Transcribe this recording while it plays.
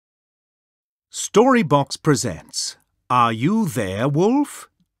Storybox presents Are You There, Wolf?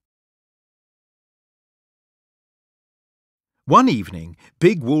 One evening,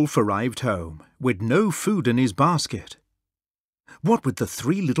 Big Wolf arrived home with no food in his basket. What would the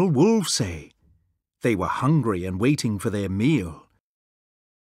three little wolves say? They were hungry and waiting for their meal.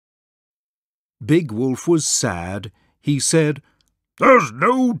 Big Wolf was sad. He said, "There's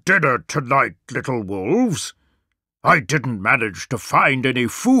no dinner tonight, little wolves. I didn't manage to find any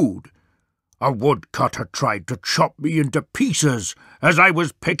food. A woodcutter tried to chop me into pieces as I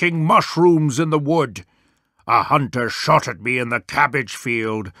was picking mushrooms in the wood. A hunter shot at me in the cabbage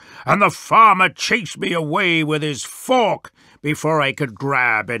field, and the farmer chased me away with his fork before I could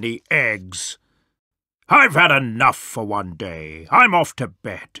grab any eggs. I've had enough for one day. I'm off to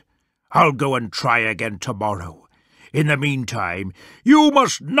bed. I'll go and try again tomorrow. In the meantime, you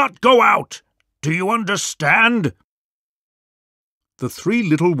must not go out. Do you understand?" The three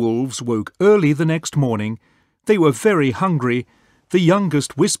little wolves woke early the next morning. They were very hungry. The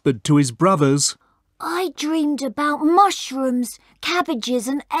youngest whispered to his brothers, "I dreamed about mushrooms, cabbages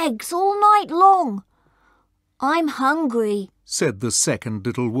and eggs all night long. I'm hungry," said the second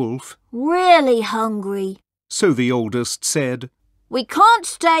little wolf. "Really hungry." So the oldest said, "We can't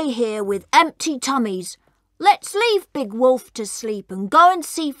stay here with empty tummies. Let's leave Big Wolf to sleep and go and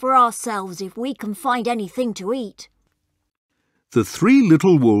see for ourselves if we can find anything to eat." The three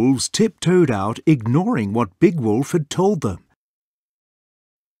little wolves tiptoed out, ignoring what Big Wolf had told them.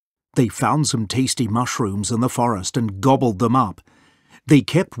 They found some tasty mushrooms in the forest and gobbled them up. They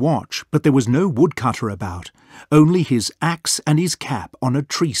kept watch, but there was no woodcutter about, only his axe and his cap on a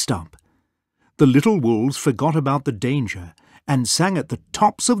tree stump. The little wolves forgot about the danger and sang at the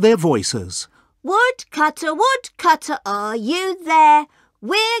tops of their voices. "Woodcutter, woodcutter, are you there?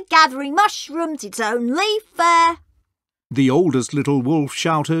 We're gathering mushrooms, it's only fair." The oldest little wolf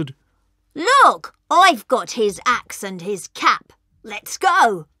shouted, "Look, I've got his axe and his cap. Let's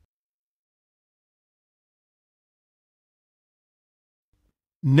go."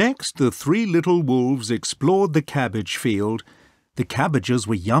 Next, the three little wolves explored the cabbage field. The cabbages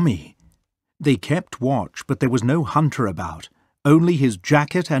were yummy. They kept watch, but there was no hunter about, only his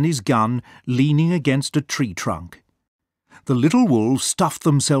jacket and his gun leaning against a tree trunk. The little wolves stuffed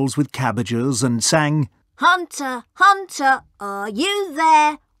themselves with cabbages and sang, "Hunter, hunter, are you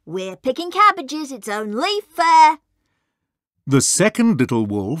there? We're picking cabbages, it's only fair." The second little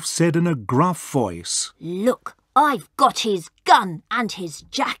wolf said in a gruff voice, "Look, I've got his gun and his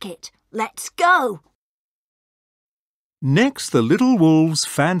jacket. Let's go." Next, the little wolves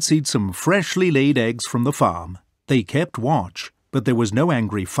fancied some freshly laid eggs from the farm. They kept watch, but there was no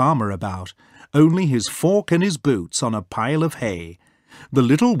angry farmer about, only his fork and his boots on a pile of hay. The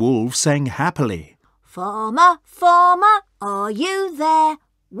little wolves sang happily, "Farmer, farmer, are you there?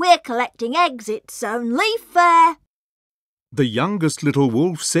 We're collecting eggs, it's only fair." The youngest little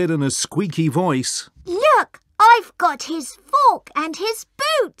wolf said in a squeaky voice, "Look, I've got his fork and his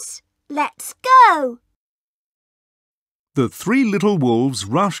boots. Let's go." The three little wolves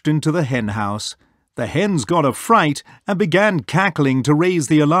rushed into the hen house. The hens got a fright and began cackling to raise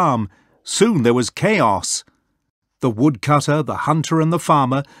the alarm. Soon there was chaos. The woodcutter, the hunter and the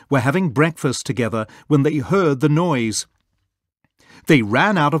farmer were having breakfast together when they heard the noise. They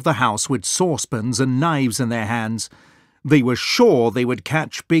ran out of the house with saucepans and knives in their hands. They were sure they would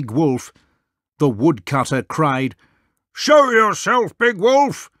catch Big Wolf. The woodcutter cried, "Show yourself, Big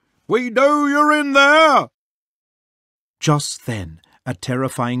Wolf! We know you're in there!" Just then, a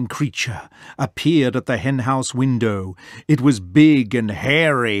terrifying creature appeared at the henhouse window. It was big and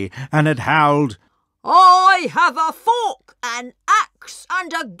hairy, and it howled, "I have a fork, an axe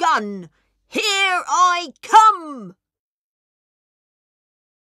and a gun. Here I come!"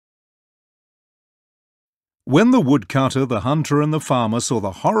 When the woodcutter, the hunter and the farmer saw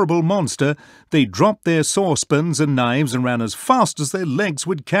the horrible monster, they dropped their saucepans and knives and ran as fast as their legs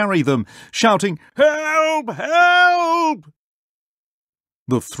would carry them, shouting, "Help! Help!"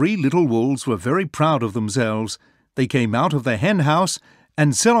 The three little wolves were very proud of themselves. They came out of the hen house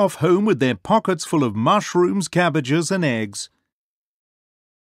and set off home with their pockets full of mushrooms, cabbages and eggs.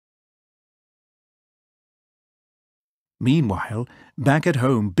 Meanwhile, back at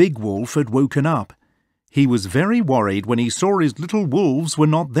home, Big Wolf had woken up. He was very worried when he saw his little wolves were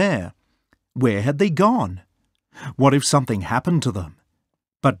not there. Where had they gone? What if something happened to them?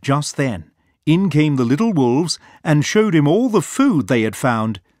 But just then, in came the little wolves and showed him all the food they had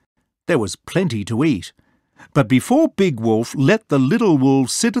found. There was plenty to eat. But before Big Wolf let the little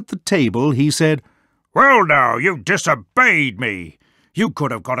wolves sit at the table, he said, "Well now, you disobeyed me. You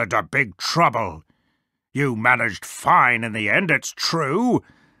could have got into big trouble. You managed fine in the end, it's true.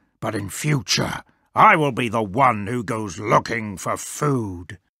 But in future, I will be the one who goes looking for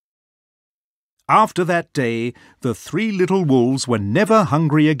food. After that day, the 3 little wolves were never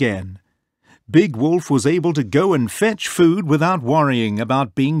hungry again. Big Wolf was able to go and fetch food without worrying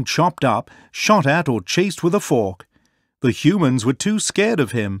about being chopped up, shot at, or chased with a fork. The humans were too scared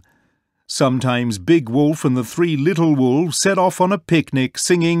of him. Sometimes Big Wolf and the 3 little wolves set off on a picnic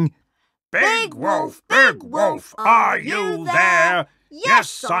singing, Big Wolf, are you there?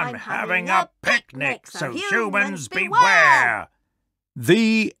 Yes, I'm having a picnic, so humans beware.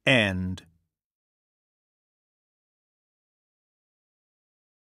 The end.